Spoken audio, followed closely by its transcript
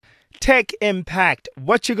Tech impact,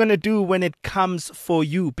 what you're going to do when it comes for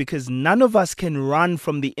you, because none of us can run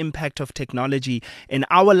from the impact of technology in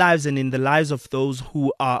our lives and in the lives of those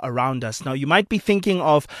who are around us. Now, you might be thinking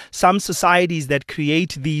of some societies that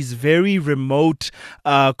create these very remote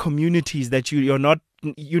communities that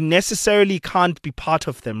you necessarily can't be part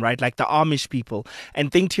of them, right? Like the Amish people,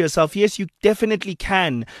 and think to yourself, yes, you definitely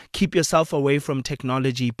can keep yourself away from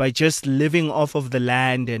technology by just living off of the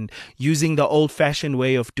land and using the old-fashioned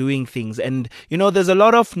way of doing things. And, there's a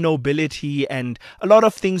lot of nobility and a lot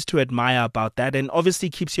of things to admire about that, and obviously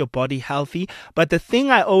keeps your body healthy. But the thing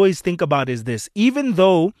I always think about is this: even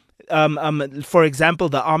though for example,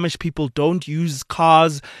 the Amish people don't use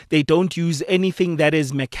cars. They don't use anything that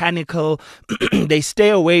is mechanical. They stay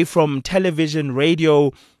away from television,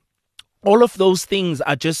 radio. All of those things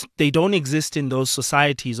they don't exist in those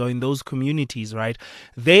societies or in those communities, right?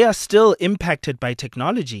 They are still impacted by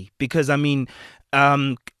technology because,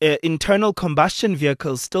 internal combustion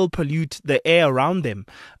vehicles still pollute the air around them.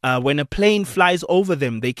 When a plane flies over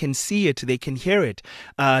them, they can see it, they can hear it.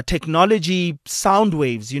 Technology, sound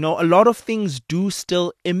waves, a lot of things do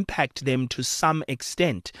still impact them to some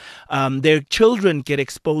extent. Their children get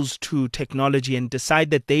exposed to technology and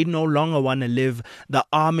decide that they no longer want to live the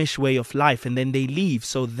Amish way of life, and then they leave.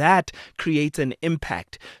 So that creates an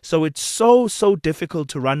impact. So it's so difficult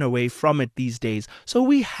to run away from it these days. So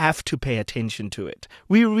we have to pay attention to it.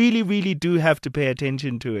 We really, really do have to pay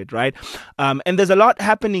attention to it, right? And there's a lot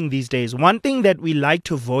happening these days. One thing that we like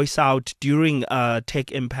to voice out during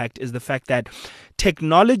Tech Impact is the fact that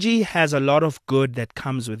technology has a lot of good that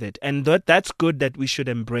comes with it, and that's good that we should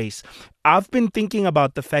embrace. I've been thinking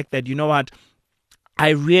about the fact that, I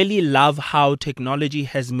really love how technology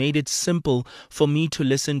has made it simple for me to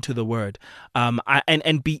listen to the word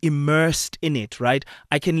and be immersed in it, right?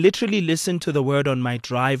 I can literally listen to the word on my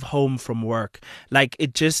drive home from work,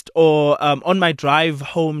 on my drive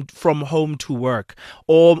home from home to work,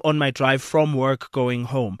 or on my drive from work going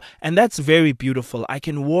home. And that's very beautiful. I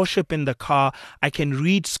can worship in the car. I can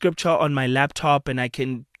read scripture on my laptop, and I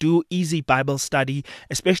can do easy Bible study,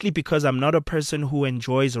 especially because I'm not a person who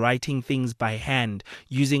enjoys writing things by hand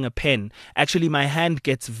using a pen. Actually, my hand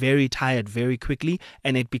gets very tired very quickly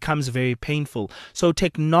and it becomes very painful. So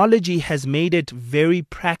technology has made it very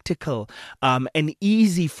practical and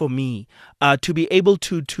easy for me to be able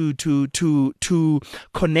to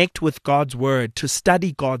connect with God's word, to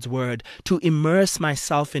study God's word, to immerse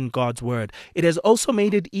myself in God's word. It has also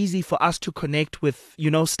made it easy for us to connect with,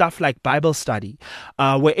 stuff like Bible study.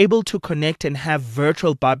 We're able to connect and have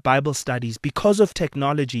virtual Bible studies because of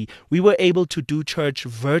technology. We were able to do church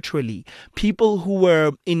virtually. People who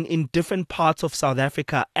were in different parts of South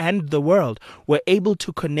Africa and the world were able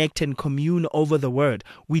to connect and commune over the word.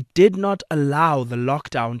 We did not allow the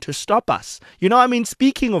lockdown to stop us.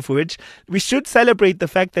 Speaking of which, we should celebrate the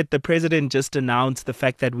fact that the president just announced the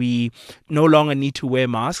fact that we no longer need to wear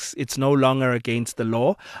masks. It's no longer against the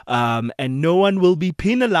law, and no one will be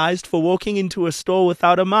penalized for walking into a store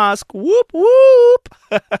without a mask. Whoop, whoop.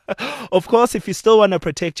 Of course, if you still want to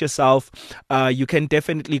protect yourself, you can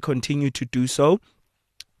definitely continue to do so.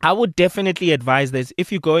 I would definitely advise this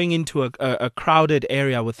if you're going into a crowded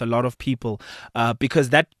area with a lot of people, because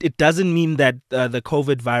it doesn't mean that the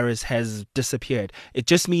COVID virus has disappeared. It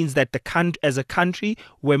just means that as a country,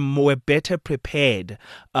 we're better prepared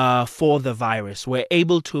for the virus. We're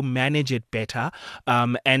able to manage it better,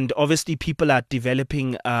 and obviously people are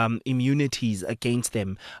developing immunities against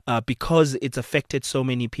them because it's affected so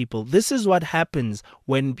many people. This is what happens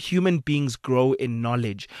when human beings grow in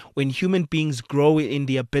knowledge, when human beings grow in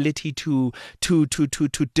the ability to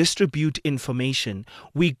distribute information.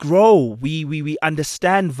 We grow, we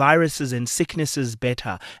understand viruses and sicknesses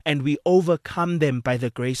better, and we overcome them by the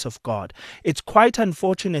grace of God. It's quite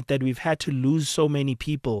unfortunate that we've had to lose so many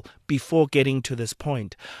people before getting to this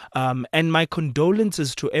point. And my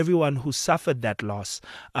condolences to everyone who suffered that loss.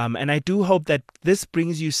 And I do hope that this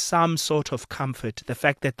brings you some sort of comfort. The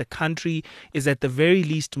fact that the country is at the very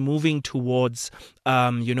least moving towards,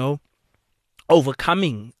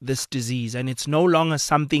 overcoming this disease, and it's no longer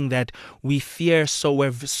something that we're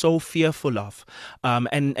so fearful of,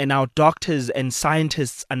 and our doctors and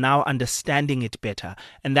scientists are now understanding it better,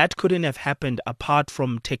 and that couldn't have happened apart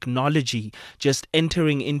from technology just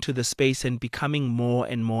entering into the space and becoming more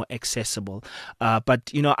and more accessible. But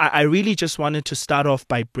I really just wanted to start off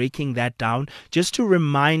by breaking that down, just to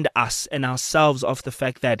remind us and ourselves of the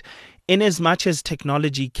fact that in as much as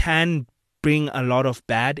technology can bring a lot of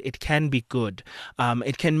bad, it can be good.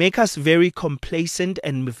 It can make us very complacent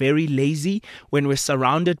and very lazy when we're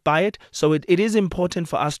surrounded by it. So it is important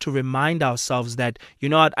for us to remind ourselves that,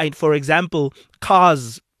 for example,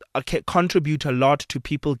 cars contribute a lot to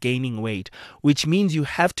people gaining weight, which means you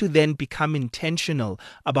have to then become intentional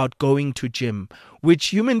about going to gym, which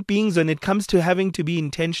human beings, when it comes to having to be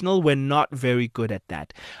intentional, we're not very good at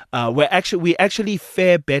that. We actually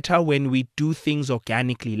fare better when we do things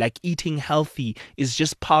organically, like eating healthy is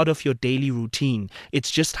just part of your daily routine.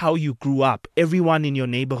 It's just how you grew up. Everyone in your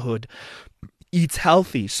neighborhood eats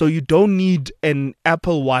healthy, so you don't need an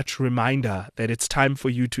Apple Watch reminder that it's time for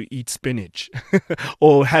you to eat spinach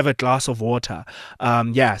or have a glass of water.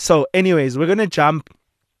 So anyways, we're going to jump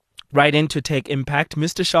right into Tech Impact.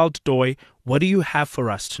 Mr. Charles Doy, what do you have for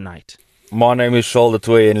us tonight? My name is Charles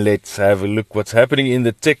Toy, and let's have a look what's happening in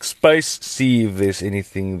the tech space, see if there's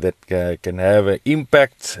anything that can have an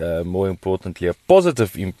impact, more importantly a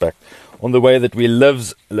positive impact on the way that we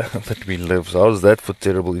live, how's that for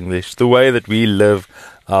terrible English, the way that we live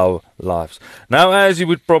our lives. Now, as you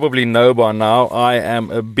would probably know by now, I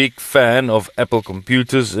am a big fan of Apple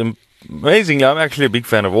computers. Amazingly, I'm actually a big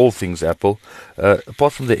fan of all things Apple,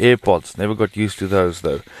 apart from the AirPods. Never got used to those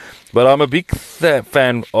though. But I'm a big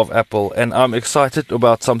fan of Apple, and I'm excited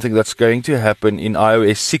about something that's going to happen in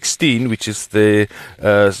iOS 16, which is the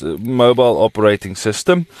mobile operating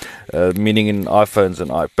system, meaning in iPhones and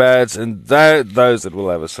iPads, and those that will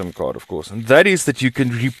have a SIM card, of course. And that is that you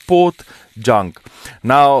can report junk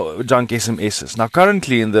SMSs. Now,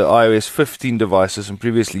 currently in the iOS 15 devices, and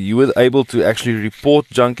previously you were able to actually report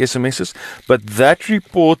junk SMSs, but that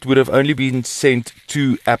report would have only been sent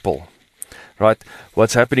to Apple. Right,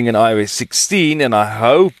 what's happening in iOS 16, and I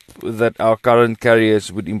hope that our current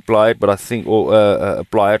carriers would imply it, but I think, or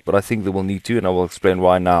apply it, but I think they will need to, and I will explain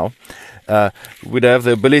why now. Would have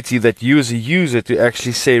the ability that you as a user to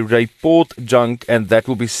actually say report junk, and that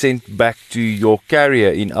will be sent back to your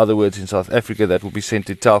carrier. In other words, in South Africa, that will be sent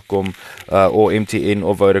to Telkom or MTN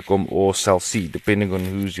or Vodacom or Cell C, depending on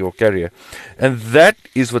who's your carrier. And that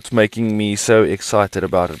is what's making me so excited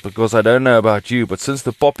about it, because I don't know about you, but since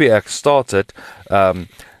the POPI Act started,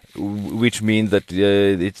 which means that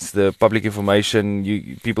it's the public information,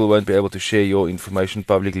 people won't be able to share your information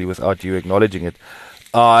publicly without you acknowledging it.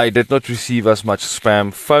 I did not receive as much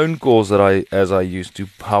spam phone calls as I used to.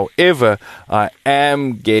 However, I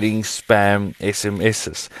am getting spam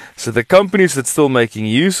SMSs. So the companies that's still making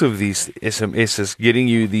use of these SMSs, getting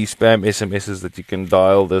you these spam SMSs that you can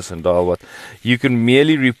dial this and dial what, you can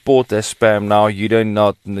merely report as spam now. You do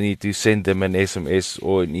not need to send them an SMS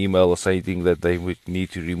or an email or something that they would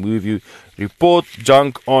need to remove you. Report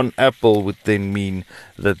junk on Apple would then mean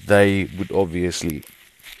that they would obviously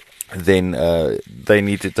then they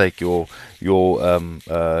need to take your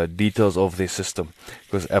details of their system,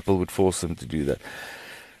 because Apple would force them to do that.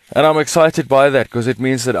 And I'm excited by that, because it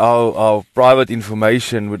means that our private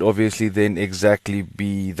information would obviously then exactly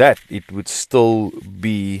be that. It would still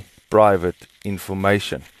be private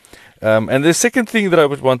information. And the second thing that I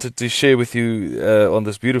wanted to share with you on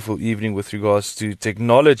this beautiful evening with regards to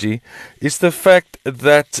technology is the fact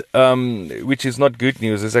that, which is not good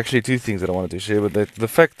news, there's actually two things that I wanted to share, but the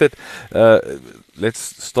fact that, let's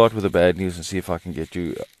start with the bad news and see if I can get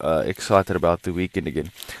you excited about the weekend again.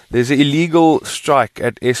 There's an illegal strike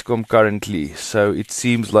at Eskom currently, so it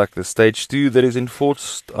seems like the stage 2 that is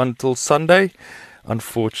enforced until Sunday,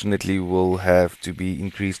 unfortunately, will have to be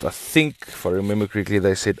increased. I think, if I remember correctly,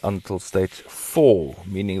 they said until stage 4,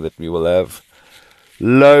 meaning that we will have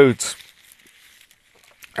loads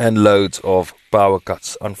and loads of power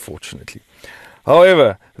cuts, unfortunately.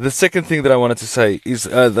 However, the second thing that I wanted to say is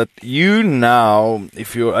that you now,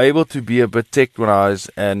 if you're able to be a bit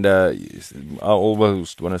tech-wise, and I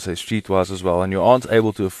almost want to say street-wise as well, and you aren't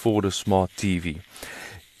able to afford a smart TV,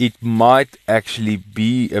 it might actually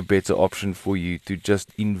be a better option for you to just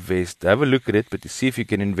invest. Have a look at it, but to see if you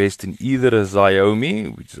can invest in either a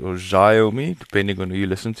Xiaomi, depending on who you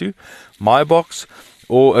listen to, MyBox,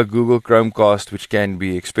 or a Google Chromecast, which can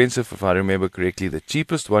be expensive. If I remember correctly, the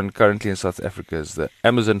cheapest one currently in South Africa is the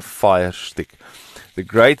Amazon Fire Stick. The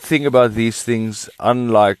great thing about these things,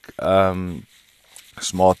 unlike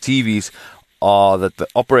smart TVs, are that the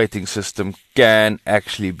operating system can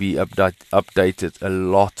actually be updated a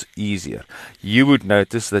lot easier. You would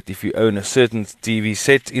notice that if you own a certain TV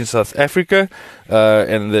set in South Africa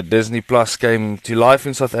and the Disney Plus came to life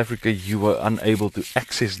in South Africa, you were unable to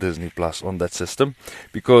access Disney Plus on that system,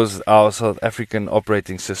 because our South African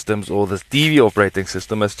operating systems, or the TV operating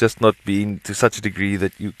system, has just not been to such a degree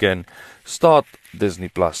that you can start Disney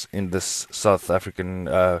Plus in this South African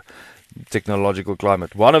technological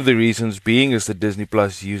climate. One of the reasons being is that Disney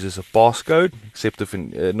Plus uses a passcode, except if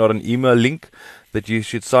not an email link that you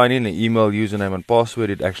should sign in, an email username and password.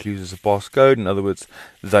 It actually uses a passcode. In other words,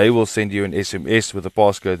 they will send you an SMS with a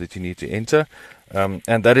passcode that you need to enter.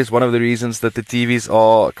 And that is one of the reasons that the TVs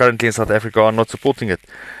are currently in South Africa are not supporting it.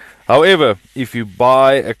 However, if you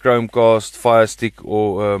buy a Chromecast, Fire Stick,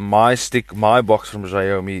 or My Stick, My Box from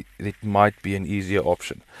Xiaomi, it might be an easier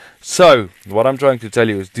option. So, what I'm trying to tell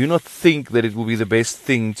you is do not think that it will be the best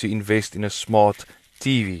thing to invest in a smart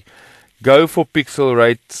TV. Go for pixel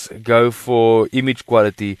rates, go for image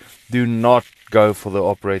quality. Do not go for the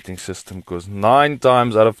operating system because 9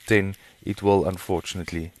 times out of 10 it will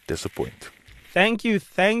unfortunately disappoint. Thank you,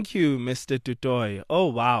 Mr. Tutoy. Oh,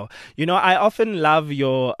 wow. You know, I often love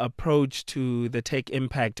your approach to the tech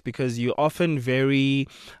impact because you often very,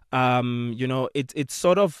 it's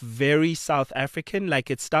sort of very South African, like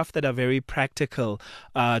it's stuff that are very practical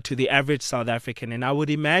to the average South African. And I would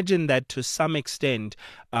imagine that to some extent,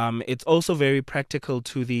 it's also very practical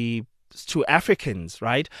to Africans,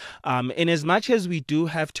 right? In as much as we do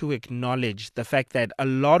have to acknowledge the fact that a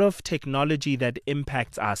lot of technology that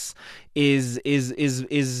impacts us is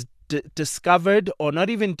discovered, or not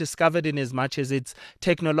even discovered, in as much as it's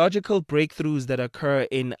technological breakthroughs that occur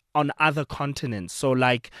in on other continents. So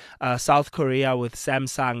like South Korea with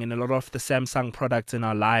Samsung and a lot of the Samsung products in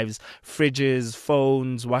our lives, fridges,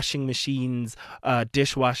 phones, washing machines,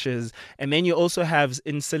 dishwashers. And then you also have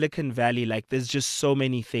in Silicon Valley, like there's just so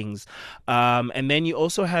many things. And then you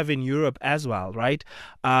also have in Europe as well, right?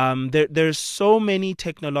 There's so many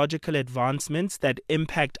technological advancements that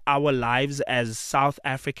impact our lives as South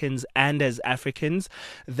Africans and as Africans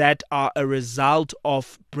that are a result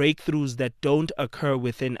of breakthroughs that don't occur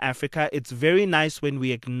within Africa. It's very nice when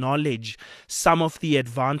we acknowledge some of the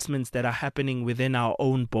advancements that are happening within our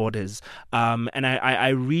own borders. And I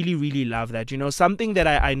really, really love that. You know, something that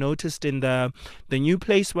I noticed in the new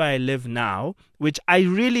place where I live now, which I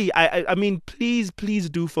really, I mean, please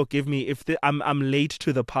do forgive me if I'm late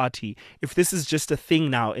to the party, if this is just a thing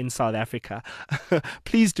now in South Africa.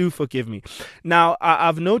 Please do forgive me. Now,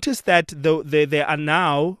 I've noticed that there are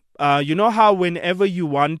now, you know how whenever you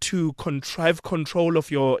want to have control of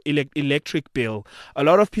your electric bill, a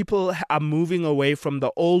lot of people are moving away from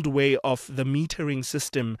the old way of the metering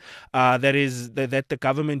system that the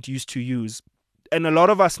government used to use. And a lot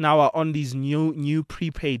of us now are on these new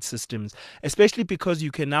prepaid systems, especially because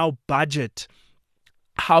you can now budget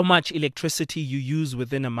how much electricity you use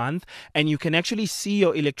within a month, and you can actually see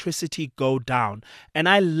your electricity go down. And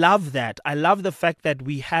I love that. I love the fact that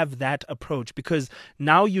we have that approach because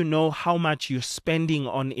now you know how much you're spending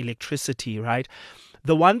on electricity, right?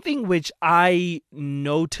 The one thing which I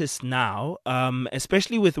notice now,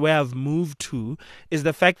 especially with where I've moved to, is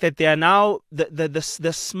the fact that they are now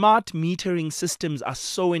the smart metering systems are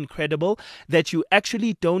so incredible that you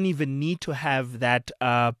actually don't even need to have that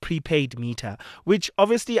prepaid meter. Which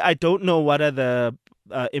obviously I don't know what are the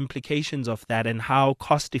implications of that and how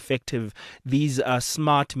cost effective these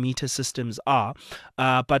smart meter systems are.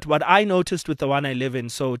 But what I noticed with the one I live in,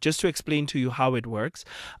 so just to explain to you how it works,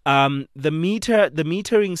 the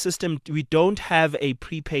metering system, we don't have a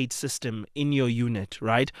prepaid system in your unit,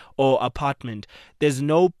 right? Or apartment. There's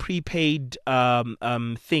no prepaid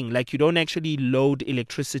thing. Like you don't actually load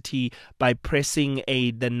electricity by pressing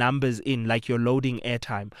the numbers in, like you're loading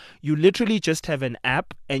airtime. You literally just have an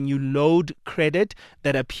app and you load credit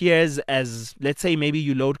that appears as, let's say maybe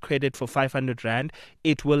you load credit for 500 Rand,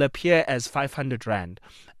 it will appear as 500 Rand.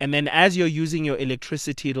 And then as you're using your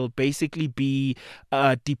electricity, it'll basically be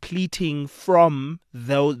depleting from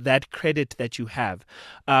that credit that you have.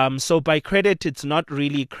 So by credit, it's not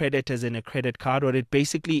really credit as in a credit card. What it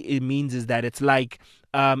means is that it's like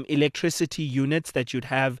electricity units that you'd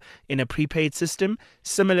have in a prepaid system,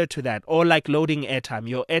 similar to that, or like loading airtime.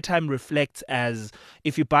 Your airtime reflects as,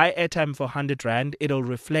 if you buy airtime for 100 Rand, it'll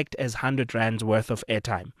reflect as 100 Rand's worth of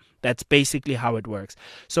airtime. That's basically how it works.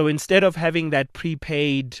 So instead of having that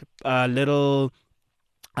prepaid little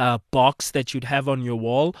box that you'd have on your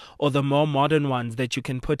wall, or the more modern ones that you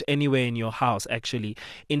can put anywhere in your house, actually,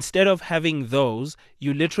 instead of having those,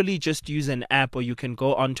 you literally just use an app, or you can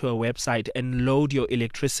go onto a website and load your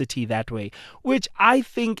electricity that way, which I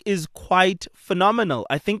think is quite phenomenal.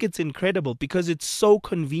 I think it's incredible because it's so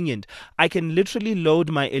convenient. I can literally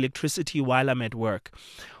load my electricity while I'm at work.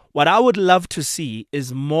 What I would love to see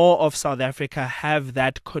is more of South Africa have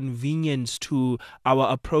that convenience to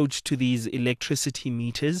our approach to these electricity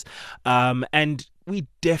meters. And we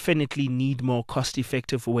definitely need more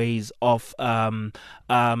cost-effective ways of our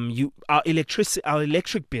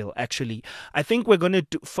electric bill. Actually, I think we're going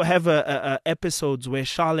to have episodes where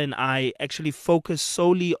Charles and I actually focus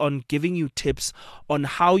solely on giving you tips on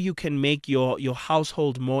how you can make your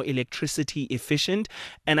household more electricity efficient.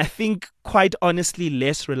 And I think quite honestly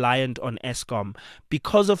less reliant on Eskom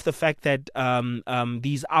because of the fact that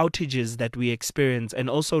these outages that we experience and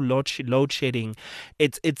also load shedding,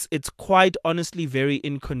 it's quite honestly very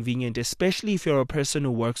inconvenient, especially if you're a person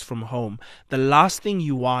who works from home. The last thing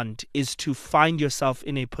you want is to find yourself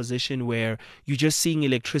in a position where you're just seeing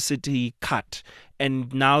electricity cut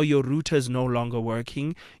and now your router is no longer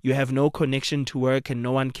working. You have no connection to work and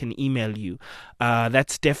no one can email you.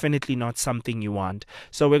 That's definitely not something you want.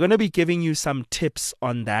 So we're going to be giving you some tips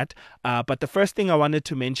on that. But the first thing I wanted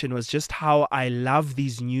to mention was just how I love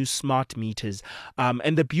these new smart meters.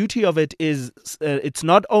 And the beauty of it is it's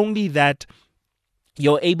not only that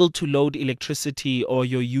you're able to load electricity or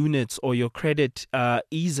your units or your credit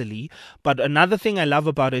easily. But another thing I love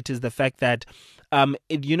about it is the fact that,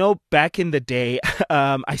 back in the day,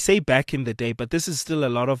 I say back in the day, but this is still a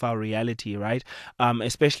lot of our reality, right?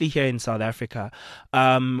 Especially here in South Africa.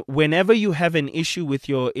 Whenever you have an issue with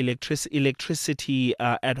your electricity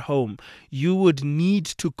at home, you would need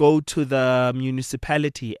to go to the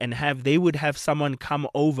municipality and they would have someone come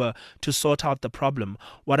over to sort out the problem.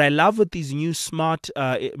 What I love with these new smart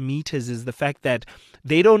meters is the fact that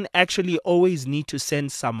they don't actually always need to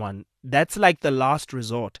send someone. That's like the last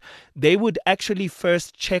resort. They would actually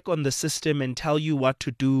first check on the system and tell you what to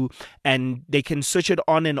do, and they can switch it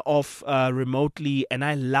on and off remotely. And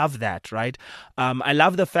I love that, right? I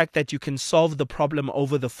love the fact that you can solve the problem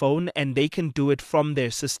over the phone and they can do it from their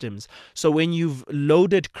systems. So when you've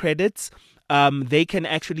loaded credits, they can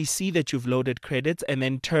actually see that you've loaded credits and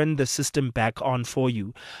then turn the system back on for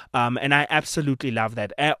you. And I absolutely love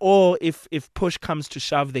that. Or if push comes to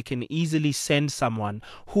shove, they can easily send someone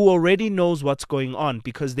who already knows what's going on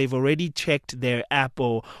because they've already checked their app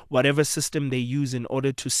or whatever system they use in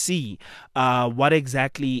order to see what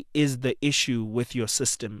exactly is the issue with your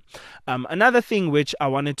system. Another thing which I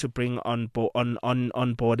wanted to bring on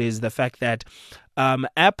board is the fact that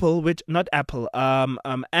Android,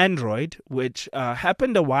 which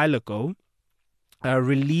happened a while ago,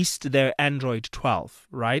 released their Android 12,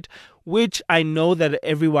 right? Which I know that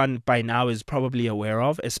everyone by now is probably aware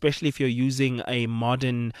of, especially if you're using a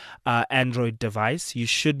modern Android device. You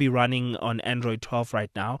should be running on Android 12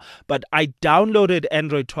 right now. But I downloaded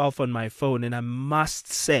Android 12 on my phone, and I must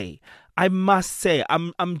say,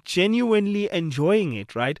 I'm genuinely enjoying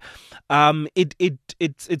it. Right?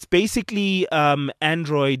 It's basically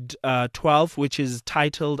Android 12, which is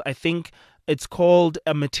titled, I think. It's called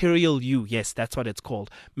a Material U. Yes, that's what it's called.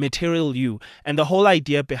 Material U. And the whole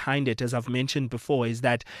idea behind it, as I've mentioned before, is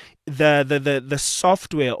that the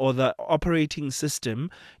software or the operating system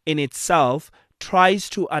in itself tries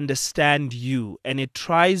to understand you, and it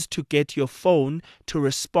tries to get your phone to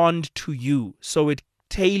respond to you. So it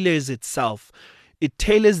tailors itself. It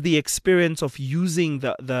tailors the experience of using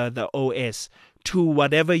the OS to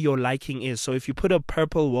whatever your liking is. So if you put a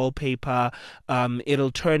purple wallpaper, it'll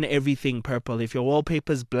turn everything purple. If your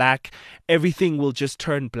wallpaper is black, everything will just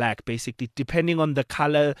turn black, basically, depending on the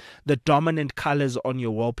color, the dominant colors on your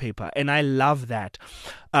wallpaper. And I love that.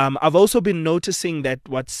 I've also been noticing that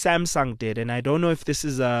what Samsung did, and I don't know if this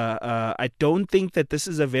is I don't think that this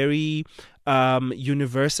is a very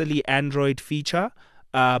universally Android feature.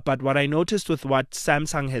 But what I noticed with what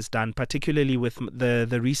Samsung has done, particularly with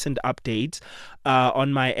the recent updates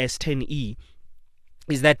on my S10e,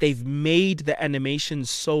 is that they've made the animation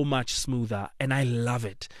so much smoother, and I love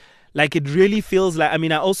it. Like, it really feels like, I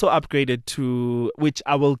mean, I also upgraded to, which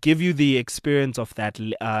I will give you the experience of that,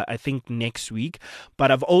 I think next week,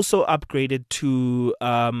 but I've also upgraded to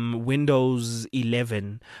Windows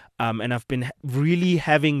 11, and I've been really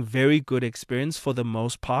having very good experience for the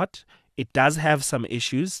most part. It does have some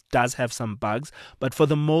issues, does have some bugs, but for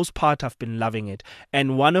the most part, I've been loving it.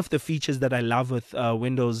 And one of the features that I love with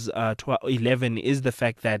Windows 11 is the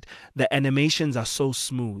fact that the animations are so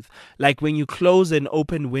smooth. Like when you close and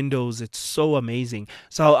open Windows, it's so amazing.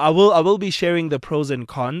 So I will be sharing the pros and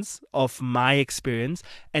cons of my experience,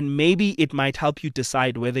 and maybe it might help you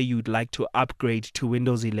decide whether you'd like to upgrade to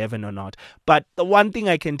Windows 11 or not. But the one thing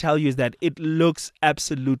I can tell you is that it looks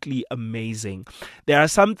absolutely amazing. There are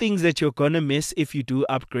some things that you're gonna miss if you do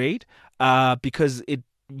upgrade, because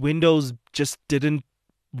Windows just didn't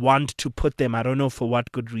want to put them. I don't know for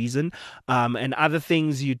what good reason. And other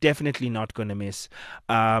things you're definitely not going to miss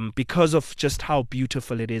because of just how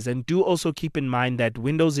beautiful it is. And do also keep in mind that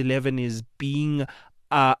Windows 11 is being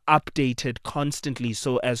updated constantly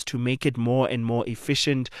so as to make it more and more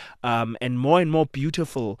efficient and more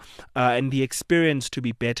beautiful, and the experience to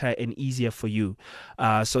be better and easier for you.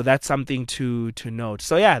 So that's something to note.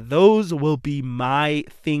 So yeah, those will be my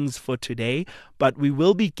things for today, but we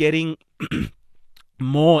will be getting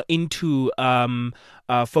more into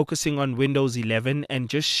focusing on Windows 11 and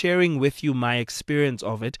just sharing with you my experience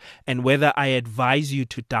of it and whether I advise you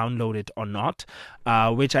to download it or not.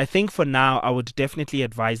 Which I think for now I would definitely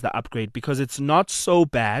advise the upgrade because it's not so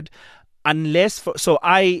bad unless for, so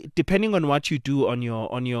I depending on what you do on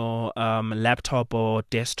your laptop or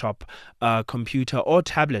desktop computer or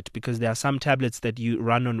tablet, because there are some tablets that you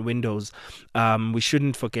run on Windows. We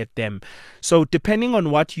shouldn't forget them. So depending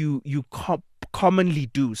on what commonly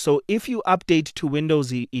do, so if you update to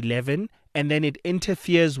Windows 11 and then it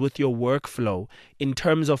interferes with your workflow in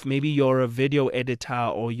terms of maybe you're a video editor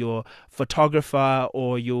or you're photographer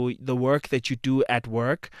or the work that you do at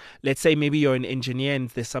work. Let's say maybe you're an engineer and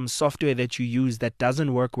there's some software that you use that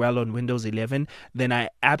doesn't work well on Windows 11, then I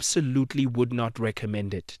absolutely would not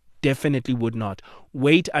recommend it. Definitely would not.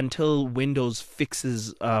 Wait until Windows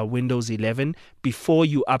fixes Windows 11 before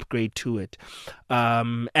you upgrade to it.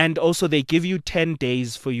 And also, they give you 10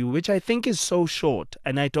 days for you, which I think is so short,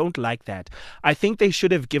 and I don't like that. I think they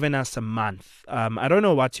should have given us a month. I don't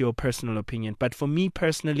know what's your personal opinion, but for me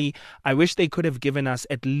personally, I wish they could have given us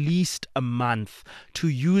at least a month to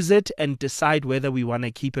use it and decide whether we want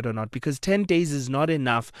to keep it or not, because 10 days is not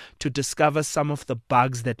enough to discover some of the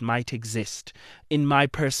bugs that might exist, in my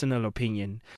personal opinion.